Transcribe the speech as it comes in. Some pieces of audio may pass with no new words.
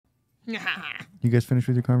You guys finished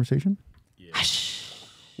with your conversation? Yeah.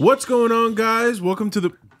 What's going on, guys? Welcome to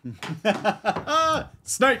the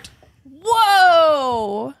Sniped.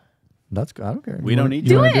 Whoa! That's good. I don't care. We don't need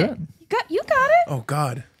you. Do wanna it. You got it. Oh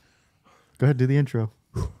God. Go ahead, do the intro.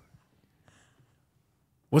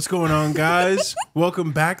 What's going on, guys?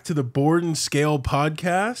 Welcome back to the Board and Scale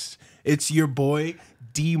podcast. It's your boy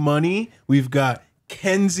D Money. We've got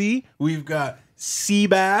Kenzie, we've got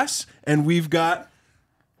Seabass, and we've got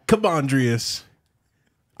Cabondrius.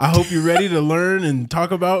 I hope you're ready to learn and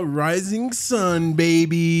talk about Rising Sun,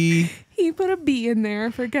 baby. He put a B in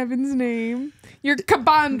there for Kevin's name. You're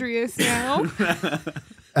Cabondrius now.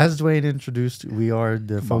 As Dwayne introduced, we are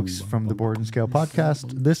the folks from the Board and Scale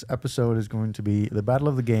podcast. This episode is going to be the Battle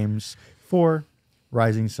of the Games for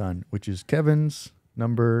Rising Sun, which is Kevin's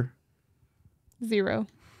number 0.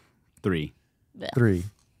 3. 3.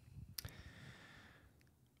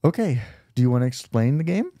 Okay. Do you want to explain the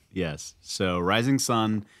game? Yes. So Rising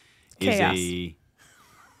Sun is Chaos. a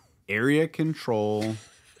area control,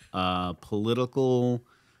 political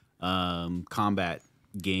combat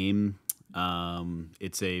game.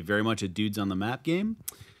 It's a very much a dudes on the map game,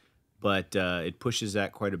 but it pushes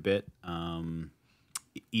that quite a bit.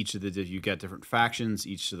 Each of the you got different factions.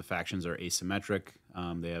 Each of the factions are asymmetric.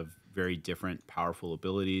 They have very different powerful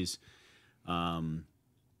abilities.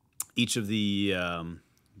 Each of the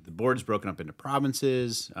board is broken up into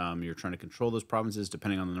provinces. You're trying to control those provinces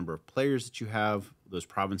depending on the number of players that you have. Those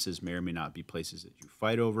provinces may or may not be places that you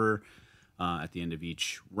fight over at the end of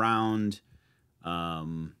each round.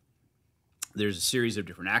 There's a series of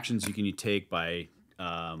different actions you can take by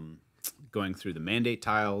going through the mandate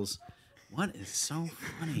tiles. What is so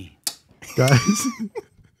funny? Guys.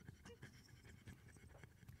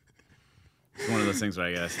 It's one of those things where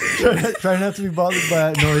I guess. Try not to be bothered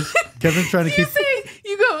by that noise. Kevin's trying to keep...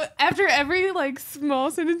 You go, after every like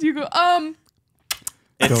small sentence, you go,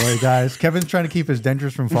 Don't worry, guys. Kevin's trying to keep his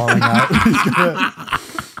dentures from falling out.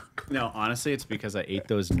 No, honestly, it's because I ate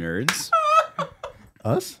those nerds.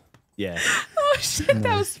 Us? Yeah. Oh shit,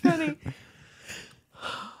 that was funny.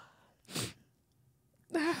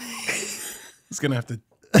 It's gonna have to.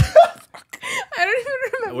 I don't even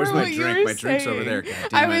remember Where's my what you drink? were My drink's saying. over there. God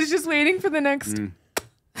I damn it. was just waiting for the next.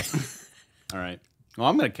 All right. Well,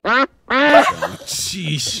 I'm gonna.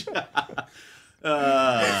 Sheesh.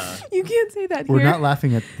 You can't say that We're here. not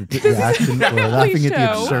laughing at the action. We're laughing at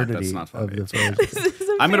the show. absurdity That's not funny. of the phrase. This is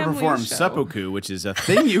a I'm gonna family perform show. seppuku, which is a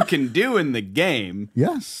thing you can do in the game.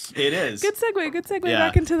 Yes. It is. Good segue. Good segue Yeah.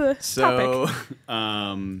 back into the So,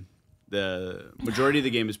 topic. the majority of the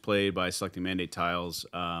game is played by selecting mandate tiles.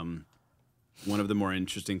 One of the more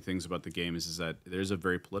interesting things about the game is that there's a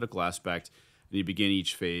very political aspect. And you begin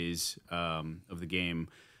each phase of the game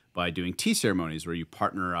by doing tea ceremonies where you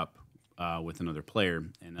partner up with another player,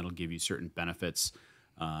 and that'll give you certain benefits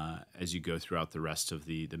as you go throughout the rest of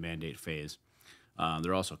the mandate phase.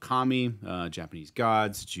 There are also kami, Japanese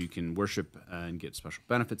gods that you can worship and get special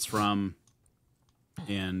benefits from.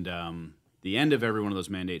 And the end of every one of those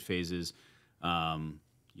mandate phases,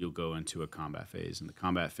 you'll go into a combat phase. And the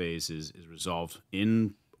combat phase is resolved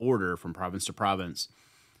in order from province to province.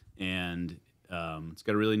 And it's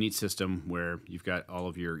got a really neat system where you've got all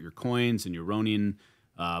of your coins and your Ronin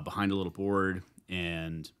behind a little board,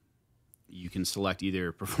 and you can select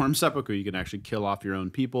either perform seppuku, you can actually kill off your own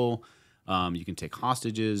people, you can take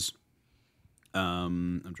hostages.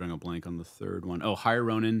 I'm drawing a blank on the third one. Oh, hire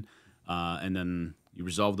Ronin, and then you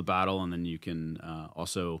resolve the battle, and then you can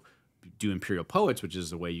also do Imperial Poets, which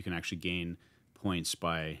is a way you can actually gain points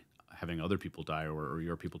by having other people die or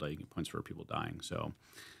your people die. You get points for people dying. So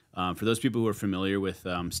for those people who are familiar with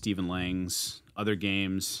Stephen Lang's other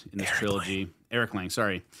games in this trilogy, Eric Lang,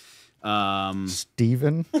 sorry.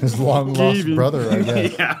 Stephen, his long-lost brother, I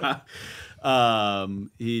guess. Yeah.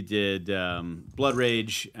 He did Blood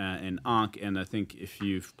Rage and Ankh, and I think if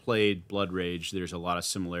you've played Blood Rage, there's a lot of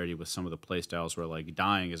similarity with some of the play styles where like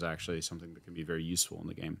dying is actually something that can be very useful in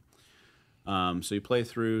the game. So you play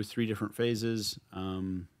through 3 different phases,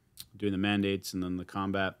 doing the mandates and then the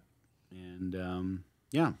combat, and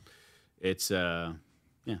yeah, it's yeah.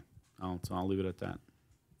 I'll leave it at that.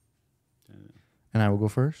 And I will go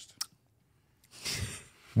first.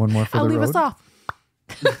 One more for I'll the leave road. us off.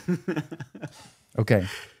 Okay.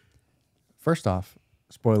 First off,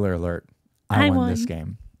 spoiler alert. I won this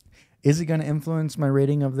game. Is it going to influence my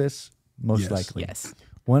rating of this? Most likely. Yes.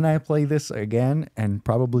 When I play this again and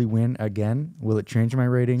probably win again, will it change my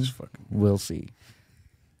rating? We'll see.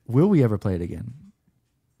 Will we ever play it again?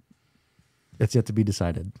 It's yet to be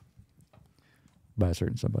decided by a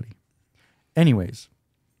certain somebody. Anyways,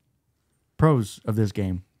 pros of this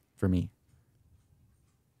game for me.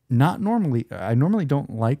 not normally. I normally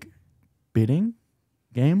don't like bidding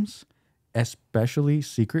games, especially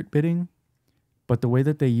secret bidding. But the way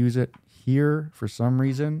that they use it here, for some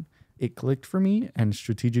reason, it clicked for me and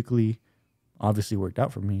strategically obviously worked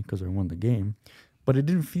out for me because I won the game. But it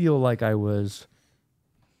didn't feel like I was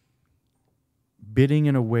bidding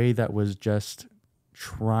in a way that was just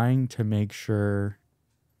trying to make sure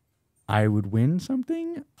I would win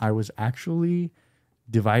something. I was actually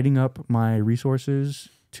dividing up my resources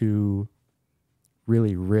to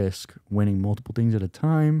really risk winning multiple things at a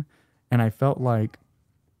time. And I felt like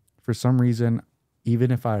for some reason,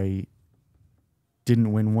 even if I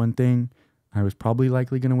didn't win one thing, I was probably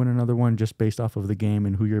likely going to win another one just based off of the game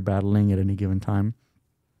and who you're battling at any given time.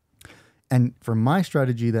 And for my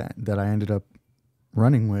strategy that I ended up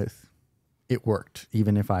running with, it worked.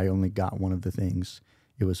 Even if I only got one of the things,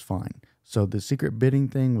 it was fine. So the secret bidding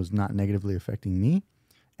thing was not negatively affecting me.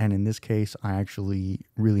 And in this case, I actually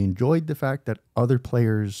really enjoyed the fact that other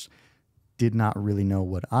players did not really know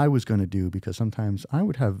what I was going to do, because sometimes I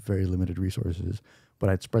would have very limited resources, but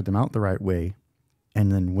I'd spread them out the right way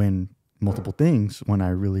and then win multiple things when I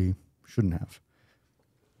really shouldn't have.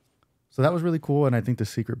 So that was really cool. And I think the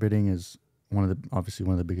secret bidding is obviously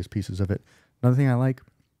one of the biggest pieces of it. Another thing I like,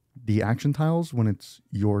 the action tiles, when it's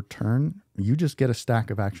your turn, you just get a stack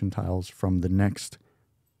of action tiles from the next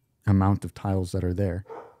amount of tiles that are there.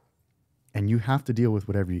 And you have to deal with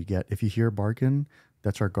whatever you get. If you hear barking,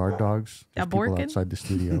 that's our guard dogs. There's people outside the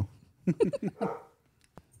studio.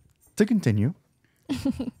 To continue,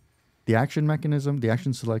 the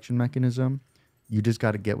action selection mechanism, you just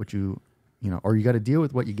got to get what or you got to deal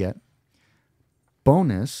with what you get.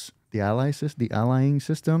 Bonus, the allying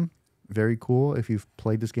system, very cool. If you've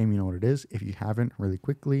played this game, you know what it is. If you haven't, really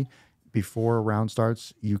quickly, before a round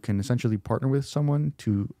starts, you can essentially partner with someone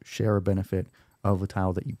to share a benefit of a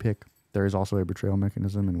tile that you pick. There is also a betrayal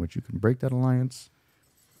mechanism in which you can break that alliance.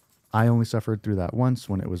 I only suffered through that once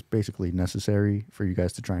when it was basically necessary for you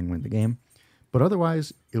guys to try and win the game. But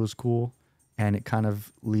otherwise, it was cool, and it kind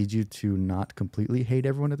of leads you to not completely hate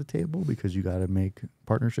everyone at the table, because you got to make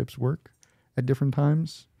partnerships work at different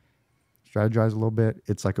times. Strategize a little bit.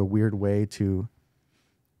 It's like a weird way to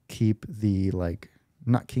keep the,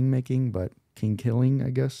 not king making, but king killing, I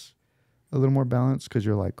guess, a little more balanced, because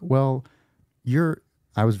you're like, well,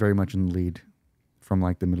 I was very much in the lead from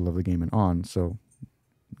the middle of the game and on, so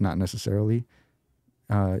not necessarily.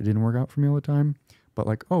 It didn't work out for me all the time, but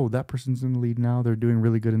that person's in the lead now. They're doing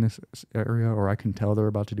really good in this area, or I can tell they're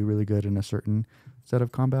about to do really good in a certain set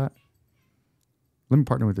of combat. Let me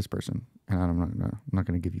partner with this person, and I'm not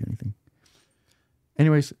going to give you anything.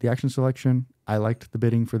 Anyways, the action selection, I liked the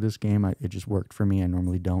bidding for this game. It just worked for me. I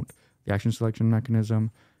normally don't. The action selection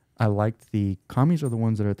mechanism, I liked the commies are the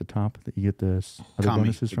ones that are at the top that you get the other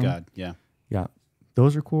bonuses from. God, yeah. Yeah,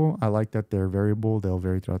 those are cool. I like that they're variable. They'll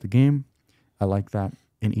vary throughout the game. I like that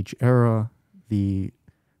in each era, the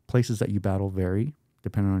places that you battle vary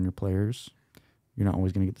depending on your players. You're not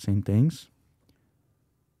always going to get the same things.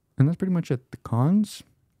 And that's pretty much it. The cons,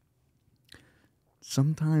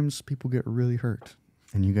 sometimes people get really hurt.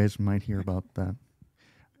 And you guys might hear about that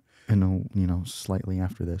slightly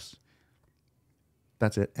after this.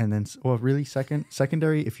 That's it. And then, really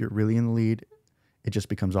secondary, if you're really in the lead, it just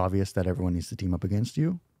becomes obvious that everyone needs to team up against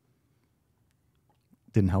you.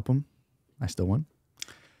 Didn't help them. I still won.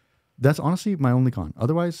 That's honestly my only con.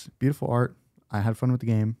 Otherwise, beautiful art. I had fun with the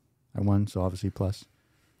game. I won, so obviously plus.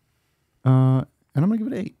 And I'm going to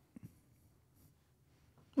give it 8.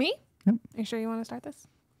 Me? Yep. Are you sure you want to start this?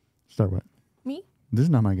 Start what? Me? This is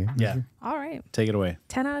not my game. Yeah. All right. Take it away.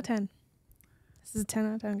 10 out of 10. This is a 10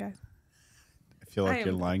 out of 10, guys. I feel like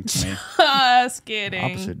you're lying to me. Just kidding.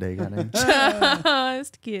 Opposite day, got in.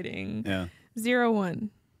 Just kidding. Yeah. 0-1.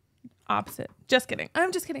 Opposite. Just kidding.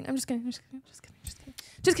 I'm just kidding. Just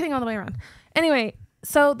kidding all the way around. Anyway,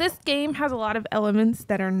 so this game has a lot of elements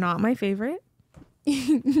that are not my favorite.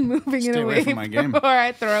 Moving it away from my game before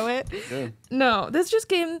I throw it. Good. No, this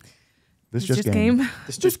game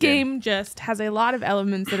just has a lot of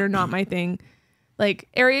elements that are not my thing. Like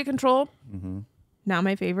area control, not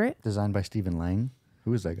my favorite. Designed by Stephen Lang.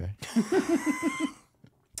 Who is that guy?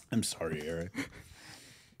 I'm sorry, Eric.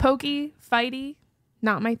 Pokey, fighty,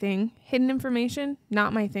 not my thing. Hidden information,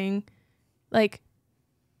 not my thing. Like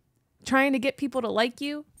trying to get people to like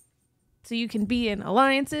you so you can be in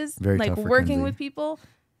alliances, Very like tough for working Kenzie. with people,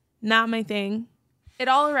 not my thing. It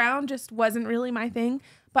all around just wasn't really my thing.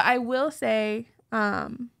 But I will say,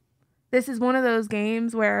 this is one of those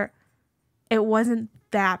games where it wasn't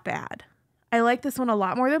that bad. I like this one a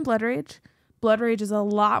lot more than Blood Rage. Blood Rage is a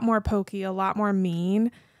lot more pokey, a lot more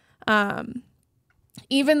mean.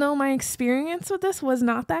 even though my experience with this was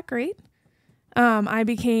not that great, I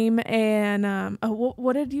became an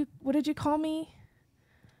what did you call me?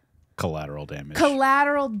 Collateral damage.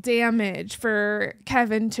 Collateral damage for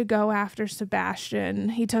Kevin to go after Sebastian.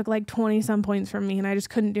 He took like 20 some points from me, and I just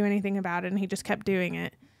couldn't do anything about it, and he just kept doing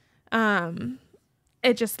it.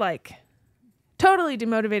 It just like totally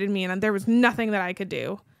demotivated me, and there was nothing that I could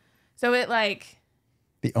do. So it like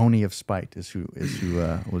The Oni of spite is who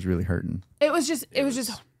was really hurting. it was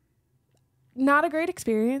just not a great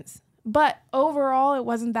experience, but overall it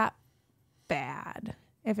wasn't that bad,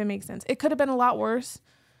 if it makes sense. It could have been a lot worse.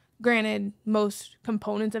 Granted, most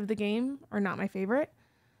components of the game are not my favorite.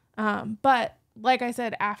 But like I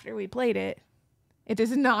said, after we played it, it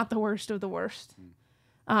is not the worst of the worst.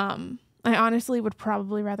 I honestly would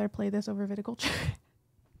probably rather play this over Viticulture.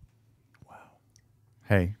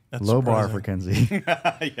 Hey, That's low bar surprising. for Kenzie.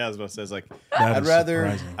 Yeah, I was about to say, it's like, That I'd is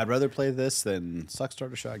rather surprising. play this than Suck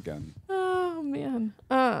Starter Shotgun. Oh man.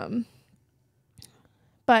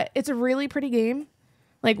 But it's a really pretty game.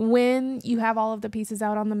 Like when you have all of the pieces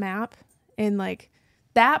out on the map and like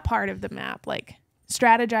that part of the map, like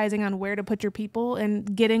strategizing on where to put your people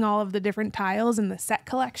and getting all of the different tiles in the set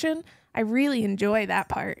collection, I really enjoy that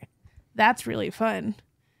part. That's really fun.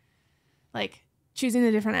 Like choosing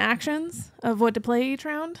the different actions of what to play each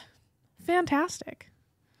round. Fantastic.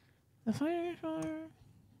 The fighting each other,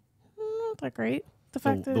 not that great. The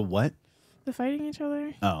fact that The what? the fighting each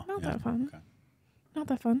other, Oh, not yeah. that fun. Okay. Not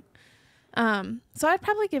that fun. So I'd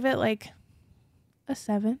probably give it like a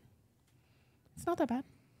 7. It's not that bad.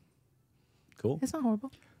 Cool. It's not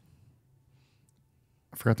horrible.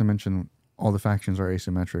 I forgot to mention all the factions are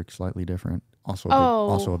asymmetric, slightly different. Also,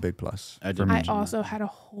 also a big plus. I did for me. I mention also had a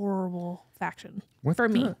horrible faction What for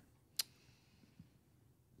me. the-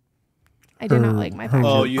 I did not Her- like my her- faction.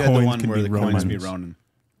 Oh, you had the Coins one can where be the coins be Romans. Ronin.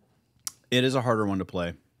 It is a harder one to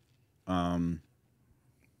play,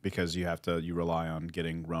 because you rely on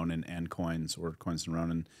getting Ronin and coins, or coins and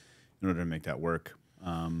Ronin, in order to make that work.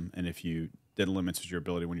 And if you that limits your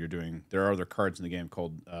ability when you're doing. There are other cards in the game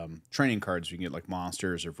called training cards. You can get like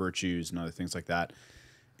monsters or virtues and other things like that.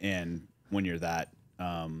 And when you're that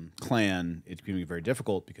clan, it's going to be very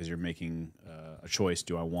difficult because you're making a choice.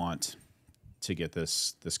 Do I want to get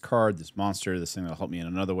this card, this monster, this thing that'll help me in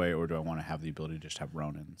another way, or do I want to have the ability to just have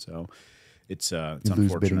Ronin? So it's You unfortunate.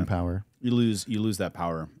 lose bidding power. You lose that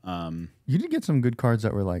power. You did get some good cards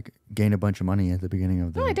that were like gain a bunch of money at the beginning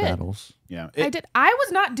of the I did. battles. Yeah, I did. I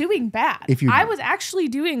was not doing bad. I was actually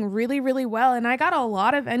doing really, really well, and I got a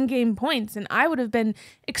lot of endgame points, and I would have been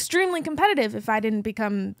extremely competitive if I didn't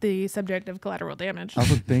become the subject of collateral damage. I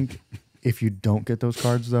also think if you don't get those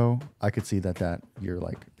cards, though, I could see that you're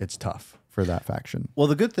like, it's tough for that faction. Well,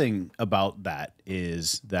 the good thing about that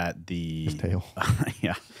is that His tail.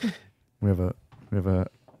 yeah. We have a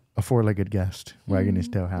four-legged guest wagging his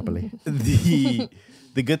tail happily.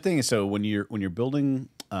 The good thing is, so when you're building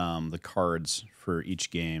the cards for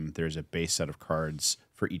each game, there's a base set of cards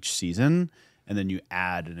for each season, and then you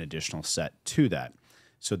add an additional set to that.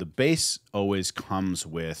 So the base always comes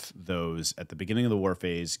with those at the beginning of the war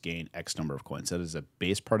phase. Gain X number of coins. That is a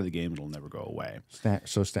base part of the game; it'll never go away. It's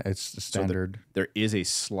the standard. There is a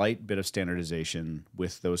slight bit of standardization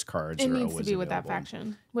with those cards. It that are needs to always be with that available.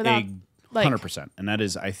 faction. Without, like, 100%, and that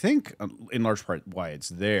is, I think, in large part why it's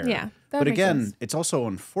there. Yeah, that but makes again, sense. it's also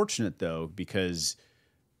unfortunate though, because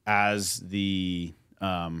as the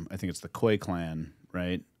I think it's the Koi clan,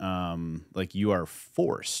 right? Like you are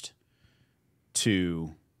forced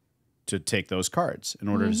to take those cards in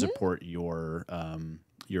order to support your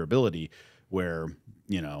ability, where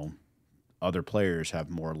other players have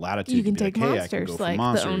more latitude. You can to be take like, hey, I can monsters, go for like the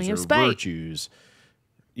monsters Oni or of Spite. virtues.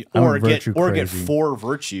 I Or went get virtue get crazy. 4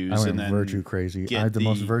 virtues I went and then virtue crazy. get I had the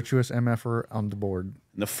most virtuous MFer on the board.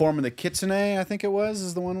 the form of the Kitsune, I think it was,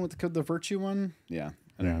 is the one with the virtue one. Yeah,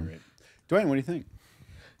 I don't know. Right. Dwayne, what do you think?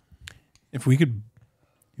 If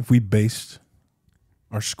we based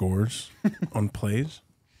our scores on plays,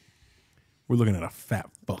 we're looking at a fat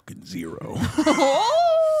fucking 0.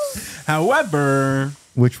 However,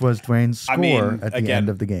 Which was Dwayne's score I mean, at the again, end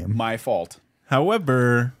of the game. My fault.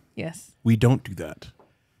 Yes, we don't do that.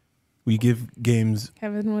 We give games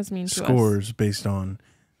Kevin was mean to us. scores based on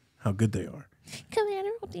how good they are.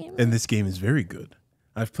 Collateral damage. And this game is very good.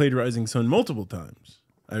 I've played Rising Sun multiple times.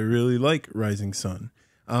 I really like Rising Sun.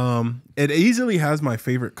 It easily has my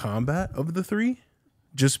favorite combat of the 3,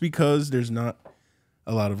 just because there's not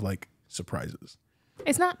a lot of like surprises.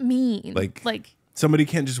 It's not mean. Like somebody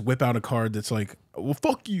can't just whip out a card that's like, well,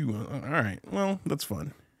 fuck you. All right, well, that's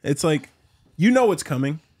fun. It's like, you know what's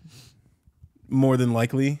coming, more than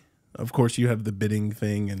likely. Of course, you have the bidding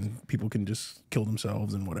thing, and people can just kill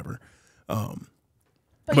themselves and whatever.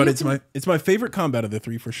 But it's my favorite combat of the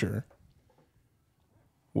 3 for sure.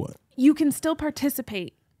 What? You can still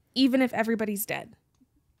participate even if everybody's dead.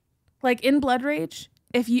 Like in Blood Rage,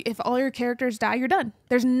 if all your characters die, you're done.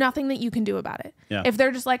 There's nothing that you can do about it. Yeah. If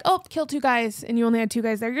they're just like, oh, kill 2 guys, and you only had 2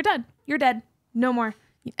 guys there, you're done. You're dead. No more.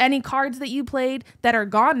 Any cards that you played that are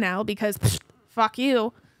gone now because fuck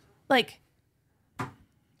you. Like,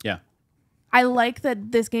 Yeah. I like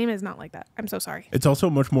that this game is not like that. I'm so sorry. It's also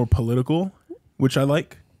much more political, which I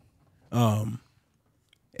like.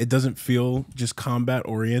 It doesn't feel just combat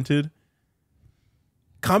oriented.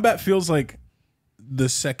 Combat feels like the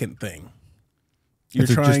second thing.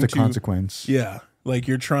 It's just a consequence. Yeah, like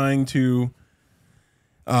you're trying to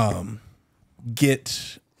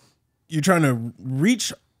you're trying to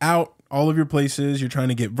reach out all of your places. You're trying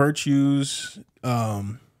to get virtues,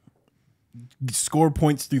 score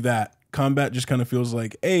points through that. Combat just kind of feels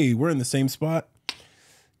like, hey, we're in the same spot.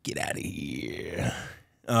 Get out of here.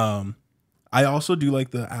 I also do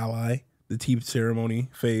like the tea ceremony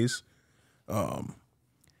phase. I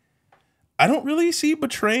don't really see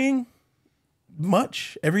betraying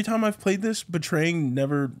much. Every time I've played this, betraying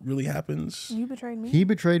never really happens. You betrayed me. He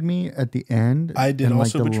betrayed me at the end. I did in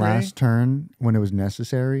also like the betray. last turn when it was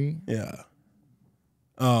necessary. Yeah.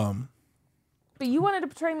 But you wanted to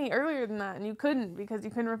betray me earlier than that, and you couldn't because you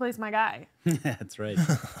couldn't replace my guy. That's right.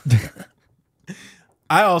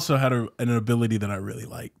 I also had an ability that I really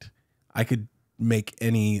liked. I could make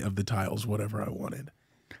any of the tiles whatever I wanted.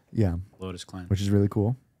 Yeah. Lotus Clan. Which is really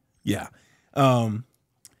cool. Yeah.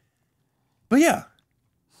 But yeah,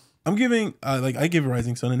 I'm giving I give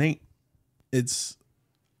Rising Sun an 8.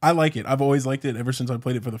 I like it. I've always liked it ever since I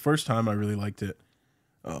played it for the first time. I really liked it.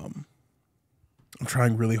 I'm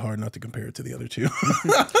trying really hard not to compare it to the other 2.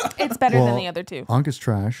 It's better than the other 2. Ankh is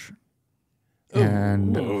trash.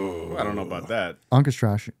 And I don't know about that. Ankh is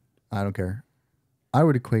trash. I don't care. I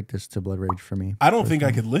would equate this to Blood Rage for me. I don't think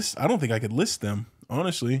I could list them,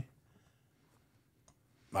 honestly.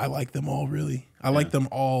 I like them all really. I like them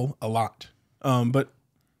all a lot. But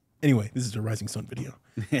anyway, this is a Rising Sun video.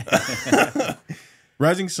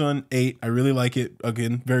 Rising Sun 8. I really like it.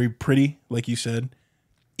 Again, very pretty, like you said.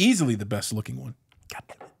 Easily the best looking one. God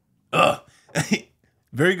damn it.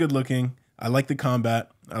 Very good looking. I like the combat.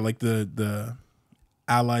 I like the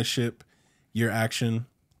allyship. Your action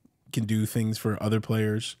can do things for other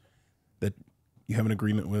players that you have an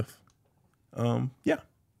agreement with. Yeah.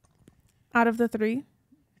 Out of the 3,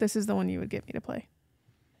 this is the one you would get me to play.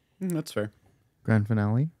 That's fair. Grand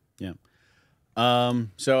finale. Yeah.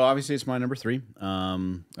 So obviously it's my number 3.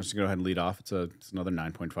 I'm just gonna go ahead and lead off. It's another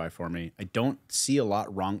 9.5 for me. I don't see a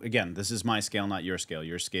lot wrong. Again, this is my scale, not your scale.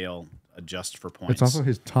 Your scale adjusts for points. It's also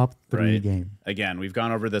his top 3 Right. game. Again, we've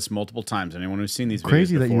gone over this multiple times. Anyone who's seen these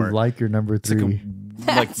Crazy videos that before, you like your number 3.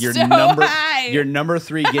 like your so number high. your number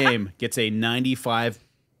 3 game gets a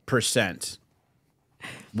 95%.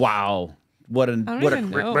 What even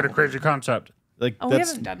know. a crazy concept. Like Oh, we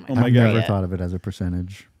haven't done oh mine. my I've god. never thought of it as a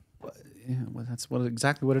percentage. Yeah, well, that's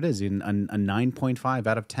exactly what it is. A 9.5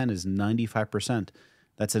 out of 10 is 95%.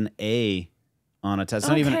 That's an A on a test. It's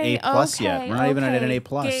not even an A plus yet. We're not even at an A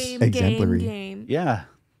plus. Exemplary. Game. Yeah.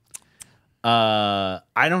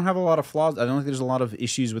 I don't have a lot of flaws. I don't think there's a lot of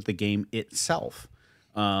issues with the game itself.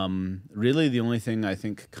 Really, the only thing I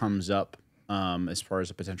think comes up as far as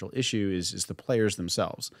a potential issue is the players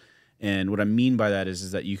themselves. And what I mean by that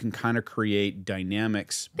is that you can kind of create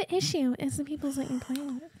dynamics. The issue is the people that you're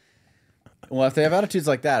playing with. Well, if they have attitudes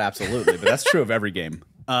like that, absolutely. But that's true of every game.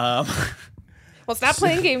 Well, stop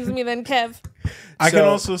playing games with me then, Kev. I can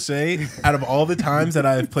also say, out of all the times that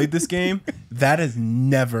I've played this game, that has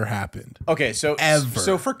never happened. Okay, so Ever.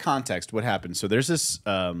 So for context, what happened? So there's this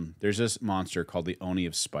monster called the Oni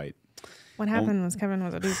of Spite. What happened was Kevin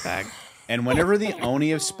was a douchebag. And whenever the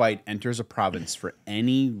Oni of Spite enters a province for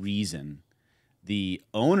any reason, the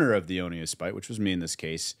owner of the Oni of Spite, which was me in this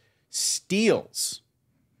case, steals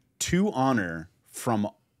 2 honor from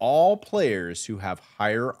all players who have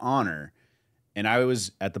higher honor. And I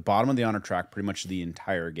was at the bottom of the honor track pretty much the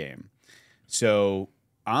entire game. So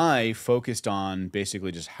I focused on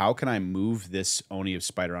basically just how can I move this Oni of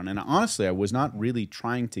Spite around. And honestly, I was not really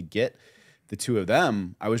trying to get the 2 of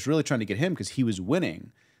them. I was really trying to get him because he was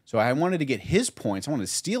winning. So I wanted to get his points. I wanted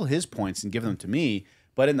to steal his points and give them to me.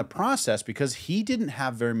 But in the process, because he didn't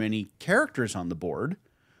have very many characters on the board,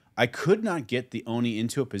 I could not get the Oni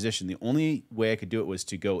into a position. The only way I could do it was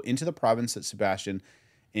to go into the province that Sebastian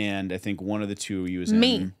and I think one of the 2 he was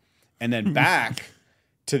in. And then back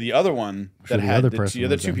to the other one that had the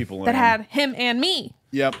other 2 people in that had him and me.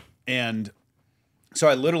 Yep. And So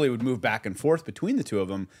I literally would move back and forth between the two of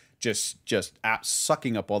them, just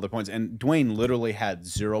sucking up all the points. And Dwayne literally had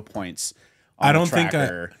 0 points. I don't think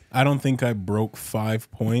I broke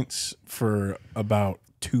 5 points for about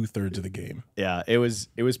 2/3 of the game. Yeah, it was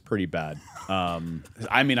pretty bad.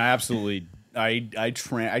 I mean, I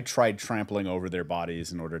tried trampling over their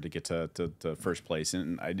bodies in order to get to first place,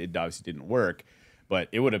 and it obviously didn't work. But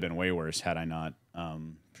it would have been way worse had I not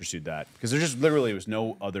pursued that, because there just literally was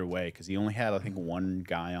no other way, because he only had, I think, one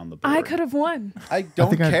guy on the board. I could have won. I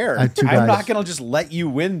don't care. I had 2 guys. I'm not gonna just let you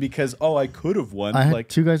win because I could have won. I had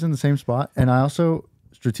 2 guys in the same spot, and I also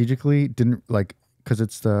strategically didn't because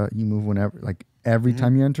it's you move whenever, every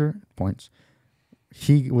time you enter points.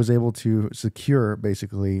 He was able to secure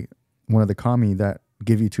basically one of the kami that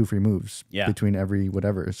give you 2 free moves between every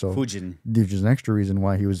whatever. So Fujin. There's just an extra reason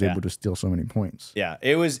why he was able to steal so many points. Yeah,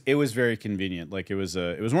 it was very convenient. It was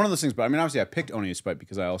one of those things. But I mean, obviously, I picked Oni Spite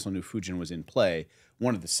because I also knew Fujin was in play,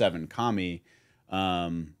 one of the 7 kami.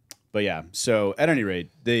 But yeah, so at any rate,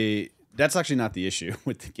 that's actually not the issue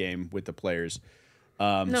with the game with the players.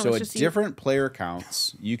 So at different player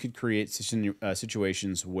counts, you could create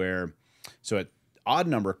situations where, so at odd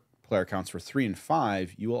number player counts for 3 and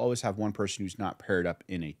 5, you will always have one person who's not paired up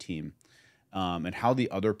in a team. And how the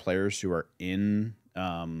other players who are in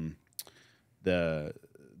the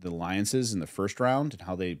alliances in the first round, and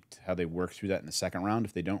how they work through that in the second round,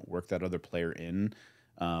 if they don't work that other player in,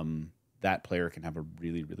 that player can have a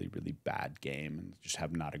really, really, really bad game and just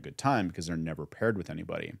have not a good time because they're never paired with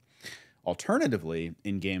anybody. Alternatively,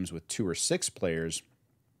 in games with 2 or 6 players,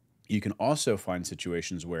 you can also find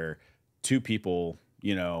situations where 2 people,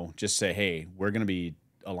 just say, hey, we're going to be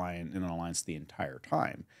in an alliance the entire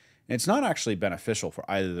time. And it's not actually beneficial for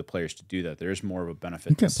either of the players to do that. There's more of a benefit.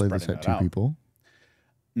 You can't play this at 2 people.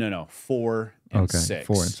 No, 4 and 6.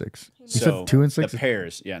 4 and 6. You So said 2 and 6. The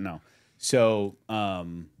pairs, yeah, no. So,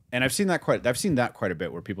 and I've seen that quite a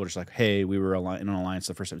bit where people are just like, hey, we were in an alliance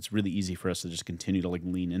the first time. It's really easy for us to just continue to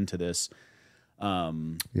lean into this.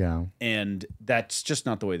 Yeah. And that's just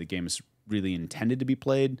not the way the game is really intended to be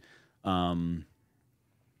played.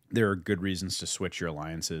 There are good reasons to switch your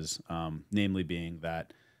alliances, namely being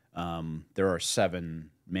that there are 7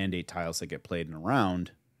 mandate tiles that get played in a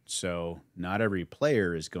round, so not every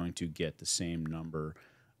player is going to get the same number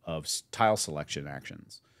of tile selection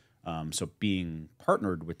actions. So being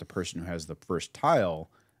partnered with the person who has the first tile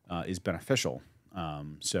is beneficial.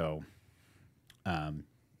 It's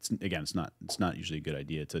not usually a good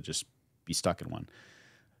idea to just be stuck in one.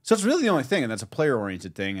 So it's really the only thing, and that's a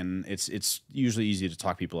player-oriented thing, and it's usually easy to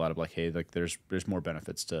talk people out of hey, there's more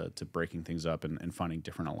benefits to breaking things up and finding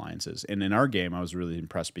different alliances. And in our game, I was really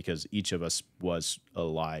impressed because each of us was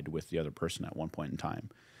allied with the other person at one point in time.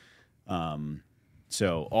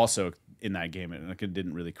 So also in that game, it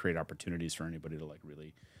didn't really create opportunities for anybody to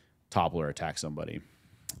really topple or attack somebody.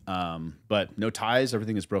 But no ties,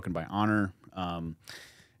 everything is broken by honor. And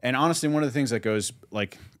honestly, one of the things that goes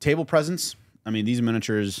table presence. I mean, these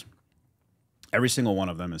miniatures, every single one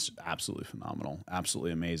of them is absolutely phenomenal,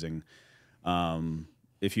 absolutely amazing.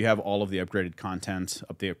 If you have all of the upgraded content,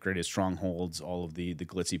 the upgraded strongholds, all of the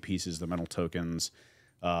glitzy pieces, the metal tokens,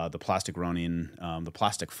 the plastic Ronin, the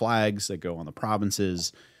plastic flags that go on the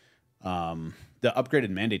provinces, the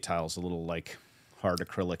upgraded mandate tiles, the little hard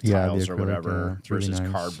acrylic tiles or whatever versus really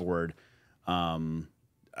nice. Cardboard.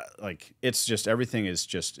 It's just everything is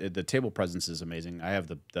just the table presence is amazing. I have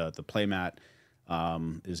the playmat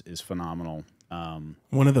is phenomenal.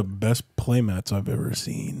 One of the best playmats I've ever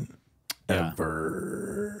seen.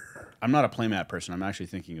 Ever. I'm not a playmat person. I'm actually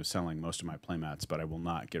thinking of selling most of my playmats, but I will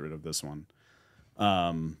not get rid of this one.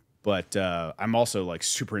 But I'm also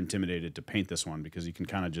super intimidated to paint this one because you can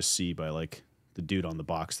kind of just see by the dude on the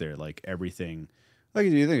box there, everything.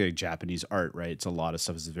 You think Japanese art, right? It's a lot of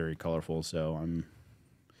stuff is very colorful, so I'm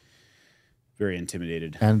very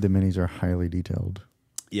intimidated. And the minis are highly detailed.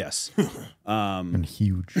 Yes. And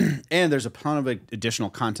huge. And there's a ton of additional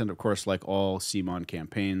content, of course, like all CMON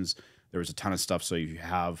campaigns. There was a ton of stuff, so you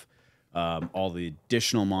have all the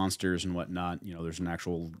additional monsters and whatnot. There's an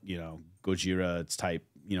actual, Gojira type,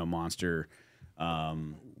 monster.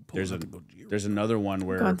 There's another one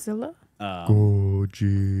where Godzilla?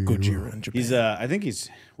 Gojira in Japan. He's I think he's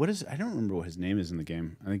I don't remember what his name is in the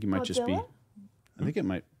game. I think he might just be. I think it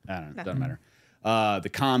might. I don't know. Doesn't matter. The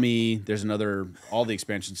Kami. There's all the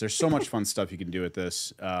expansions. There's so much fun stuff you can do with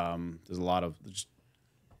this. There's a lot of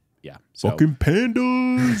So, fucking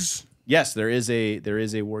pandas. Yes, there is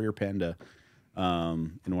a warrior panda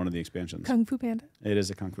in one of the expansions. Kung Fu Panda. It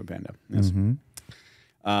is a Kung Fu Panda. Yes.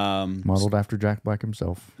 Modeled after Jack Black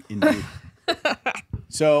himself. Indeed.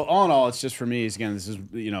 So all in all, it's just for me. Again, this is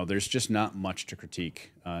there's just not much to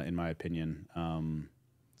critique in my opinion.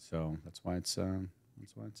 So that's why it's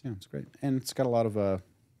it's great, and it's got a lot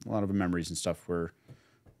of memories and stuff where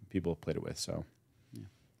people have played it with. So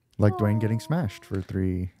Like Dwayne getting smashed for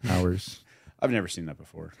 3 hours. I've never seen that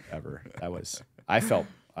before ever. I didn't feel bad. I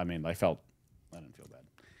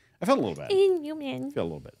felt a little bad.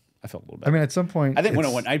 I felt a little bit. I mean, at some point, I think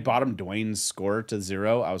when I bottomed Dwayne's score to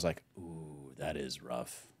 0, I was like, ooh, that is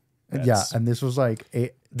rough. Yeah, and this was like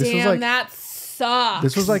that sucks.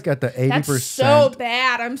 This was like at the 80%. That's so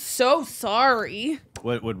bad. I'm so sorry.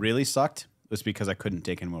 What really sucked was because I couldn't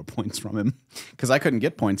take any more points from him. Because I couldn't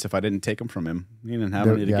get points if I didn't take them from him. He didn't have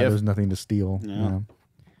any to give. There was nothing to steal. Yeah.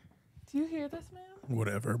 Do you hear this, man?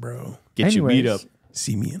 Whatever, bro. Get you beat up.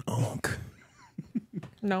 See me in Ankh.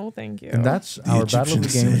 No, thank you. And that's our Battle of the Egyptian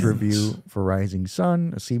Games sins. review for Rising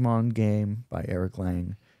Sun, a CMON game by Eric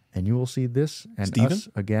Lang. And you will see this and Steven? us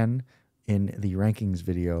again in the rankings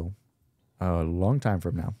video a long time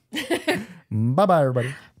from now. Bye-bye,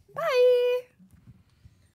 everybody.